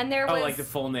 And there Oh, was like the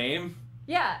full name?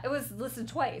 yeah, it was listed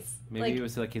twice. Maybe like it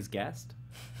was like his guest.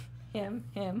 him.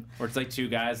 Or it's like 2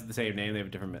 guys with the same name. They have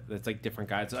a different. It's like different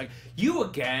guys. It's like you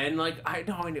again. Like I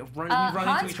know. We run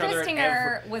Hans into each other at every.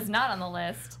 Christinger was not on the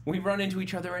list. We run into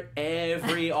each other at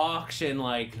every auction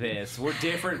like this. We're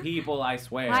different people, I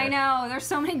swear. I know. There's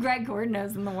so many Greg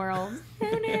Gordinos in the world.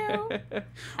 Who knew?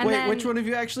 And Wait, then- which one of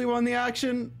you actually won the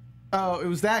auction? Oh, it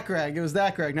was that Greg. It was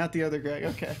that Greg, not the other Greg.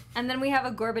 Okay. And then we have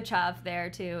a Gorbachev there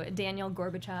too, Daniel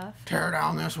Gorbachev. Tear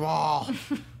down this wall.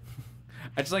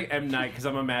 I just like M. Night because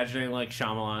I'm imagining like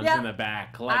Shyamalan's Yeah. in the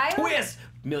back. Like, I- twist!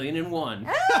 1,000,001.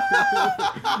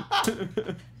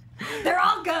 They're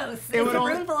all ghosts. It's a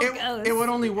room full of ghosts. It would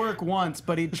only work once,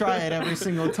 but he'd try it every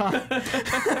single time.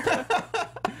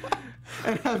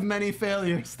 And have many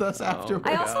failures, thus afterwards.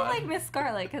 I also like Miss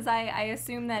Scarlet because I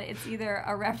assume that it's either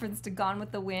a reference to Gone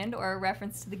with the Wind or a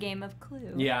reference to the game of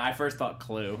Clue. Yeah, I first thought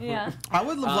Clue. Yeah. I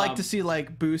would have liked to see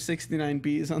like Boo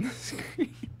 69Bs on the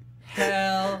screen.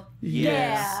 Hell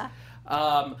yes.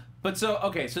 Yeah. But so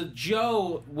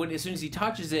Joe, as soon as he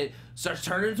touches it, starts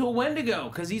turning into a Wendigo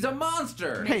because he's a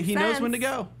monster. Hey, he knows when to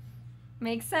go.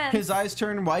 Makes sense. His eyes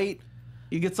turn white.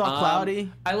 He gets all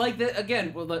cloudy. I like that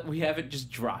again. We haven't just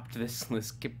dropped this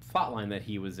plot line that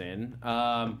he was in,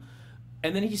 and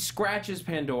then he scratches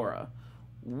Pandora.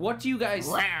 What do you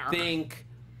guys think?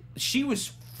 She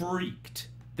was freaked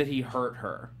that he hurt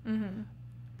her. Mm-hmm.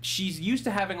 She's used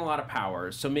to having a lot of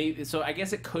powers, so I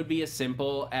guess it could be as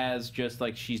simple as just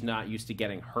like she's not used to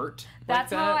getting hurt.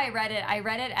 That's how I read it. I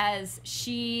read it as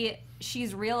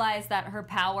she's realized that her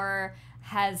power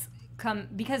has come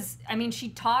because I mean she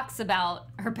talks about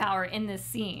her power in this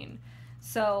scene,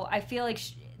 so I feel like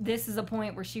this is a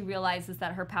point where she realizes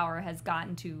that her power has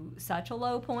gotten to such a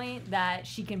low point that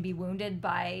she can be wounded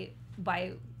by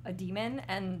a demon,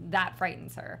 and that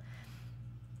frightens her.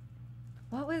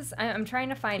 I'm trying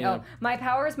to find. Yeah. Oh, my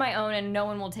power is my own, and no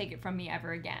one will take it from me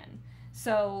ever again.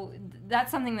 So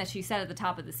that's something that she said at the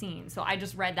top of the scene. So I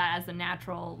just read that as the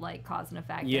natural like cause and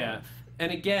effect. Yeah,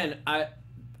 and again,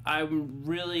 I'm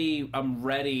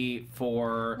ready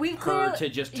for her to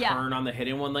just turn on the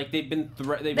hidden one. Like they've been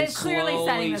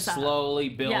slowly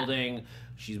building. Yeah.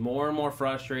 She's more and more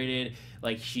frustrated.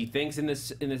 Like she thinks in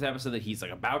this episode that he's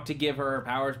like about to give her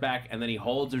powers back, and then he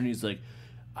holds her and he's like,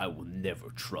 I will never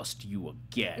trust you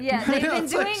again. Yeah, they've been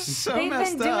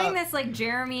doing this like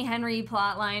Jeremy Henry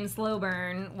plotline slow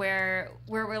burn where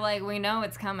we're like, we know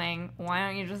it's coming. Why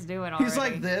don't you just do it already? He's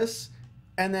like this,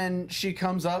 and then she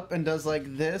comes up and does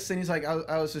like this, and he's like,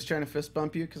 I was just trying to fist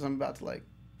bump you because I'm about to like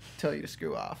tell you to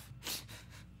screw off.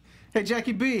 Hey,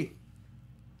 Jackie B.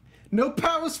 No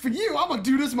powers for you. I'm gonna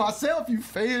do this myself, you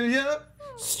failure.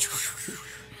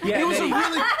 Yeah,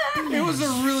 it was a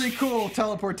really cool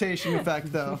teleportation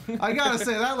effect, though. I gotta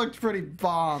say, that looked pretty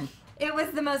bomb. It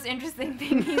was the most interesting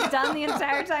thing he's done the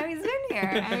entire time he's been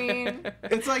here. I mean,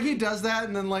 it's like he does that,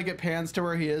 and then like it pans to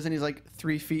where he is, and he's like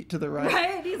 3 feet to the right.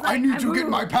 Right? He's like, I need to get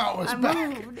my powers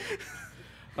back.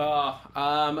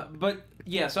 But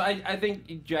yeah, so I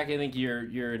think, Jack,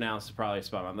 your analysis is probably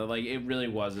spot on. That like it really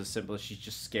was as simple as she's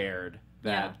just scared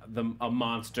that a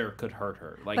monster could hurt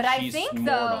her. Like, but she's I think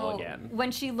mortal again. When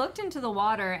she looked into the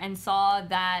water and saw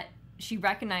that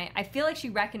I feel like she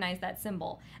recognized that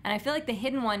symbol, and I feel like the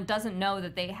hidden one doesn't know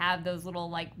that they have those little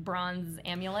like bronze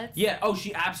amulets. Yeah. Oh,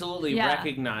 she absolutely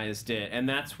recognized it, and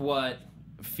that's what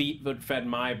fed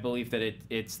my belief that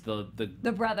it's the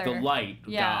brother, the light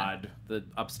god, the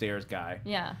upstairs guy.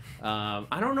 Yeah.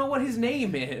 I don't know what his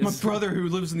name is. My brother who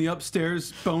lives in the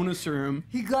upstairs bonus room.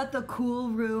 He got the cool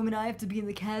room, and I have to be in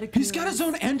the catacombs. He's got his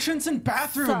own entrance and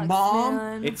bathroom, Sucks, Mom.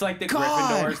 Man. It's like the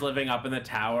Gryffindors living up in the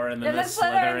tower, and then the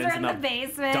Slytherins are in the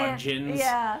basement. Dungeons.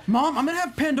 Yeah. Mom, I'm gonna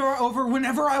have Pandora over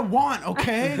whenever I want,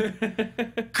 okay?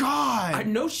 God. I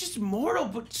know she's mortal,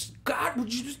 but God,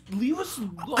 would you just leave us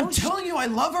alone? I'm telling you, I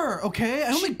love her, okay?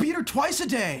 I only beat her twice a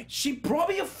day. She brought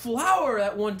me a flower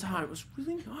at one time. It was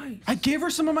really nice. I gave her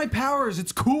some of my powers.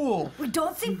 It's cool. We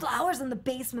don't see flowers in the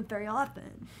basement very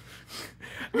often.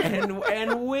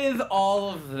 and with all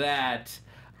of that,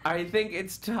 I think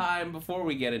it's time, before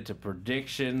we get into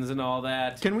predictions and all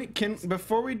that.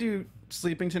 Before we do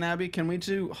Sleepington Abbey, can we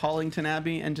do Hollington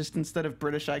Abbey and just instead of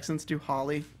British accents do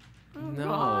Holly?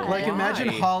 No. Like, imagine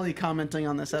Holly commenting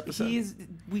on this episode.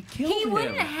 We killed him.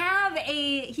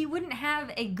 He wouldn't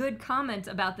have a good comment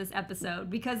about this episode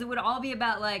because it would all be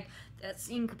about like, that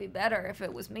scene could be better if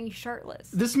it was me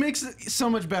shirtless. This makes it so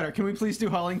much better. Can we please do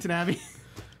Hollington Abbey?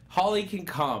 Holly can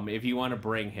come if you want to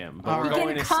bring him. But he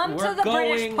can come to the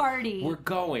British party. We're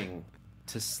going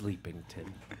to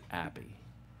Sleepington Abbey.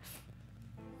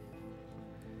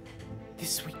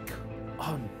 This week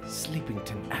on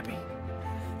Sleepington Abbey,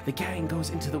 the gang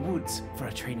goes into the woods for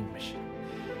a training mission.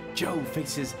 Joe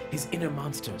faces his inner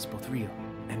monsters, both real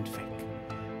and fake.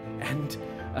 And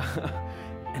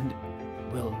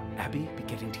will Abby be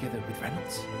getting together with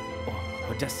Reynolds? Or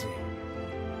her destiny?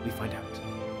 We find out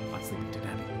on Sleepington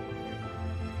Abbey.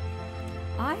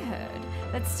 I heard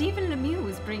that Stephen Lemieux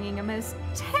was bringing a most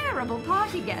terrible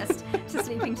party guest to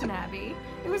Sleepington Abbey.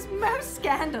 It was most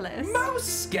scandalous.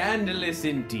 Most scandalous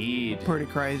indeed. Pretty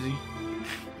crazy.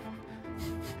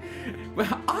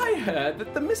 Well, I heard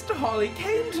that the Mr. Holly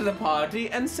came to the party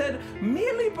and said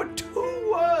merely but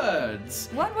 2 words.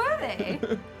 What were they?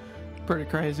 Pretty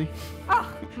crazy.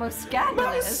 Oh, most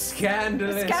scandalous. Most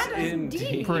scandalous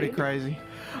indeed. Pretty crazy.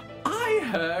 I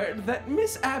heard that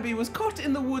Miss Abby was caught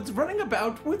in the woods running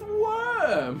about with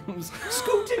worms,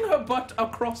 scooting her butt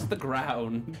across the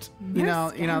ground. You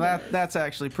know that's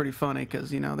actually pretty funny because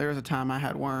there was a time I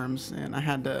had worms and I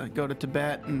had to go to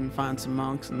Tibet and find some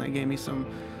monks and they gave me some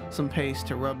paste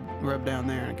to rub down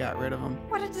there and I got rid of them.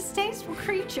 What a distasteful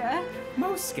creature.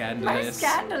 Most scandalous. Most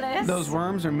scandalous. Those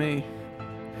worms are me.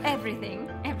 Everything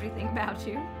about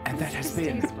you. And that has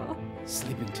distasteful. been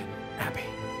Sleepington Abbey.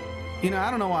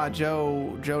 I don't know why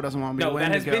Joe doesn't want me to No, win.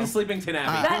 that has been Sleepington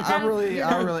Abbey.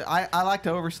 I like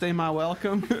to overstay my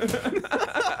welcome.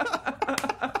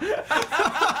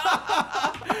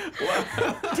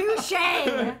 Touche.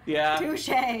 Yeah.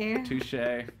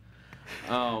 Touche.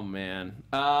 Oh man.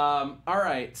 All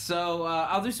right. So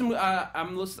I'll do some.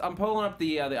 I'm pulling up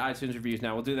the iTunes reviews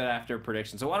now. We'll do that after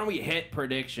predictions. So why don't we hit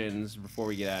predictions before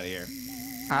we get out of here?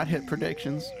 I'd hit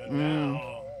predictions.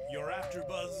 Now, your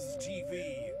AfterBuzz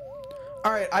TV.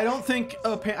 All right. I don't think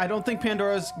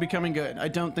Pandora's becoming good. I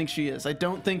don't think she is. I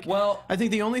think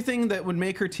the only thing that would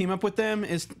make her team up with them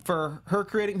is for her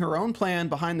creating her own plan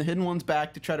behind the Hidden One's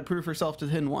back to try to prove herself to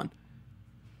the Hidden One.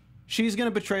 She's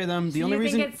gonna betray them. The only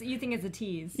reason you think it's a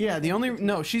tease. Yeah,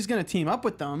 she's gonna team up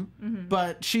with them,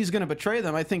 but she's gonna betray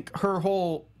them. I think her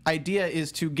whole idea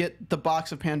is to get the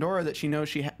box of Pandora that she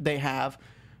knows they have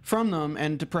from them,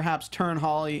 and to perhaps turn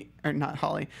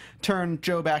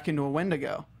Joe back into a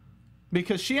Wendigo,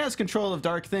 because she has control of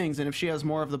dark things, and if she has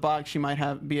more of the box, she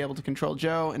might be able to control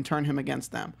Joe and turn him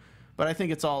against them. But I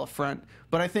think it's all a front.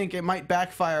 But I think it might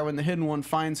backfire when the Hidden One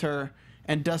finds her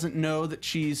and doesn't know that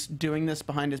she's doing this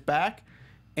behind his back,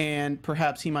 and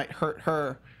perhaps he might hurt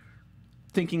her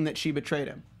thinking that she betrayed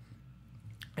him.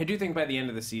 I do think by the end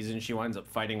of the season she winds up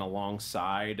fighting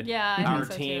alongside I our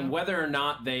think so team, too. whether or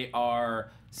not they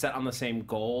are set on the same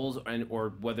goals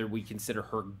or whether we consider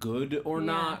her good or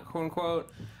not, quote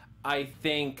unquote. I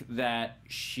think that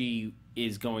she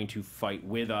is going to fight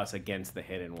with us against the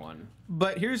Hidden One.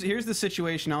 But here's the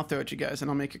situation. I'll throw at you guys,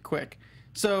 and I'll make it quick.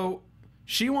 So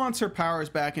she wants her powers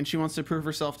back, and she wants to prove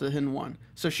herself to the Hidden One.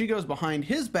 So she goes behind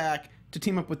his back to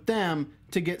team up with them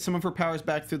to get some of her powers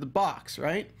back through the box,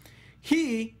 right?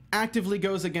 He actively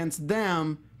goes against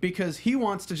them because he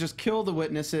wants to just kill the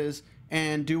witnesses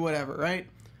and do whatever, right?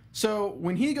 So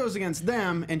when he goes against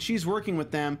them and she's working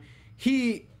with them,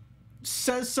 he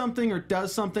says something or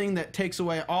does something that takes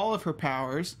away all of her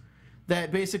powers,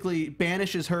 that basically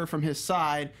banishes her from his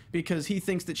side because he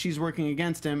thinks that she's working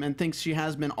against him and thinks she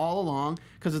has been all along,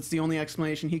 because it's the only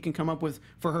explanation he can come up with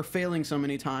for her failing so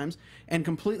many times, and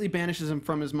completely banishes him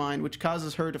from his mind, which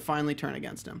causes her to finally turn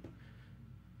against him.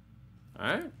 All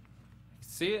right.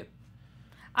 See it.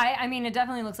 I mean, it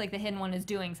definitely looks like the Hidden One is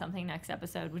doing something next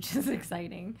episode, which is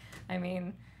exciting. I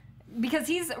mean, because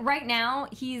right now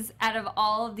he's out of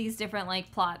all of these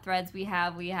different plot threads we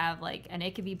have like an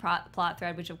ICHABOD plot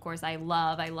thread, which of course I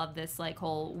love this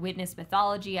whole witness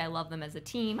mythology. I love them as a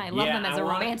team. I love them as a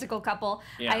romantical couple.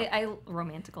 Yeah.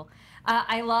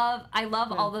 I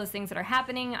love all those things that are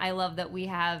happening. I love that we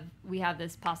have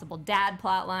this possible dad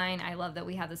plot line. I love that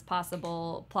we have this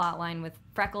possible plot line with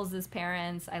Freckles'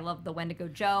 parents. I love the Wendigo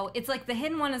Joe. It's like the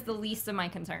Hidden One is the least of my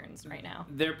concerns right now.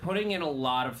 They're putting in a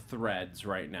lot of threads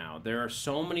right now. There are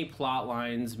so many plot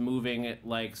lines moving at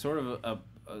sort of a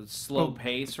slow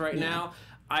pace right now.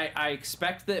 I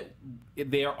expect that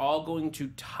they are all going to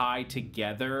tie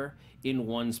together in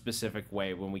one specific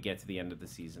way when we get to the end of the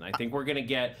season. I think we're going to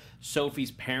get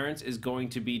Sophie's parents is going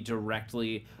to be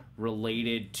directly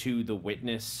related to the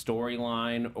witness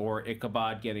storyline, or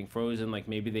Ichabod getting frozen, like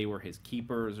maybe they were his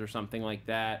keepers or something like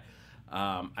that.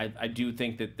 I do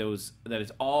think that that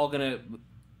is all going to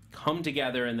come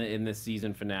together in the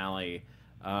season finale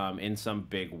in some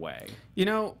big way. You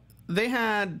know, they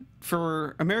had,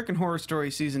 for American Horror Story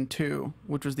Season 2,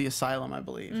 which was The Asylum, I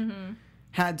believe,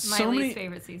 had so many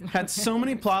favorite season. Had so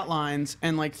many plot lines,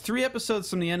 and 3 episodes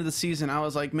from the end of the season, I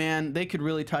was like, man, they could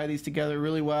really tie these together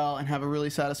really well and have a really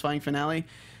satisfying finale.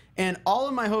 And all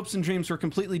of my hopes and dreams were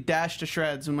completely dashed to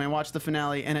shreds when I watched the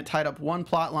finale, and it tied up one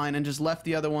plot line and just left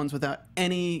the other ones without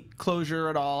any closure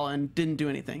at all and didn't do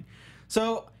anything.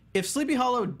 So if Sleepy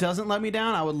Hollow doesn't let me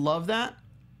down, I would love that.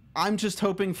 I'm just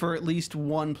hoping for at least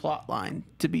one plot line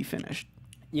to be finished.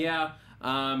 Yeah.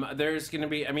 There's going to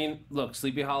be, look,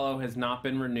 Sleepy Hollow has not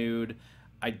been renewed.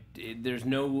 There's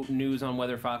no news on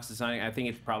whether Fox is signing. I think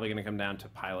it's probably going to come down to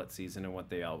pilot season and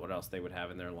what else they would have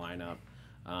in their lineup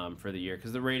for the year,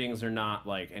 because the ratings are not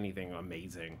anything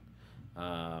amazing.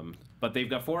 But they've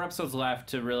got 4 episodes left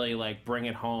to really like bring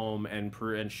it home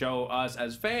and show us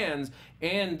as fans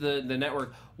and the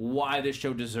network why this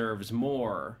show deserves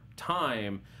more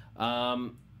time.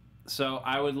 So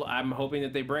I'm hoping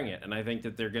that they bring it, and I think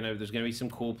that there's gonna be some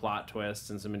cool plot twists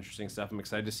and some interesting stuff. I'm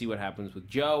excited to see what happens with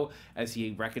Joe as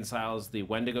he reconciles the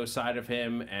Wendigo side of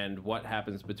him, and what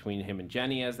happens between him and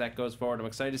Jenny as that goes forward. I'm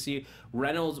excited to see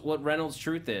what Reynolds'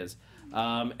 truth is.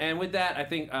 And with that, I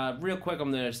think real quick,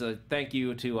 I'm going to thank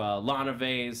you to Lana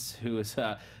Vase, who wrote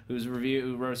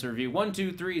us a review. 1,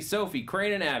 2, 3, Sophie,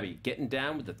 Crane, and Abby, getting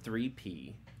down with the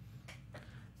 3P.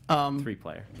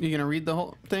 3-player. You gonna read the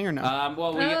whole thing or no?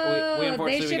 Well, we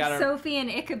unfortunately they got Sophie and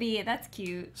Ichabod. That's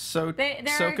cute.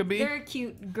 They're a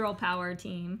cute girl power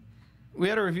team. We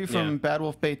had a review from Bad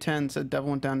Wolf Bay 10 said Devil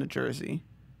went down to Jersey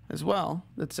as well.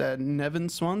 That said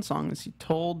Nevin's swan song as he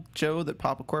told Joe that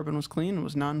Papa Corbin was clean and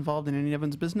was not involved in any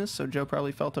Nevin's business, so Joe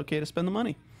probably felt okay to spend the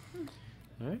money.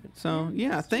 All right. So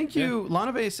yeah, thank you,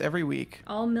 Lana Vase, every week.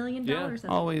 All $1 million.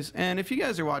 Always. And if you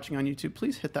guys are watching on YouTube,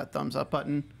 please hit that thumbs up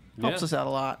button. Helps us out a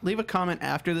lot. Leave a comment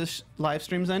after this live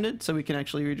stream's ended so we can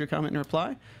actually read your comment and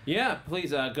reply. Yeah,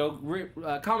 please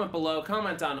comment below,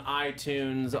 comment on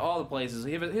iTunes, all the places.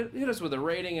 Hit us with a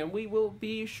rating, and we will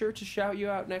be sure to shout you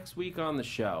out next week on the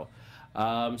show.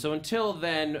 So until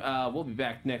then, we'll be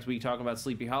back next week talking about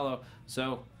Sleepy Hollow.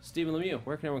 So, Stephen Lemieux,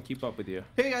 where can everyone keep up with you?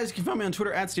 Hey guys, you can find me on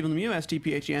Twitter at Stephen Lemieux,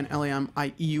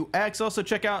 StephenLemieux. Also,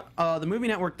 check out the movie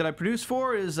network that I produce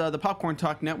for is the Popcorn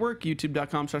Talk Network,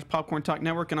 youtube.com/Popcorn Talk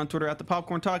Network, and on Twitter at the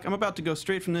Popcorn Talk. I'm about to go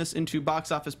straight from this into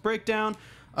Box Office Breakdown,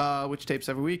 which tapes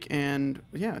every week, and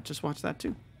yeah, just watch that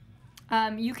too.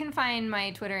 You can find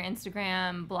my Twitter,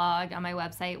 Instagram, blog on my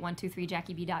website,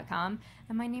 123jackieb.com,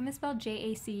 and my name is spelled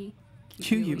JACQUE.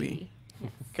 Yes.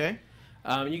 Okay.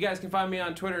 You guys can find me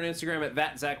on Twitter and Instagram at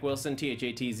 @ZachWilson,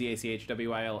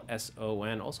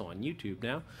 ThatZachWilson. Also on YouTube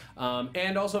now.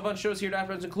 And also a bunch of shows here at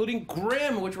AFTERBUZZ, including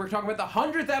Grimm, which we're talking about the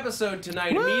 100th episode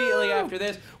tonight, immediately after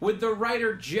this, with the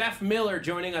writer Jeff Miller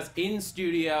joining us in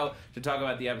studio to talk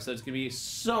about the episode. It's going to be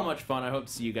so much fun. I hope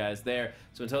to see you guys there.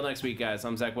 So until next week, guys,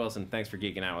 I'm Zach Wilson. Thanks for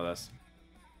geeking out with us.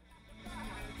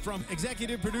 From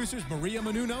executive producers Maria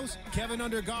Menounos, Kevin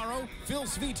Undergaro, Phil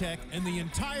Svitek, and the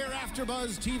entire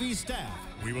AfterBuzz TV staff,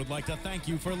 we would like to thank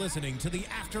you for listening to the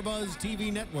AfterBuzz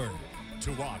TV network.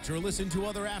 To watch or listen to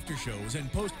other after shows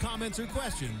and post comments or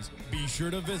questions, be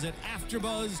sure to visit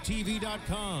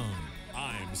AfterBuzzTV.com.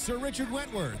 I'm Sir Richard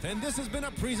Wentworth, and this has been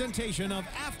a presentation of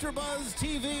AfterBuzz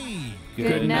TV.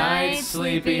 Good night,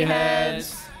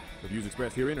 sleepyheads. The views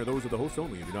expressed herein are those of the hosts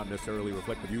only and do not necessarily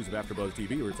reflect the views of AfterBuzz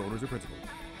TV or its owners or principals.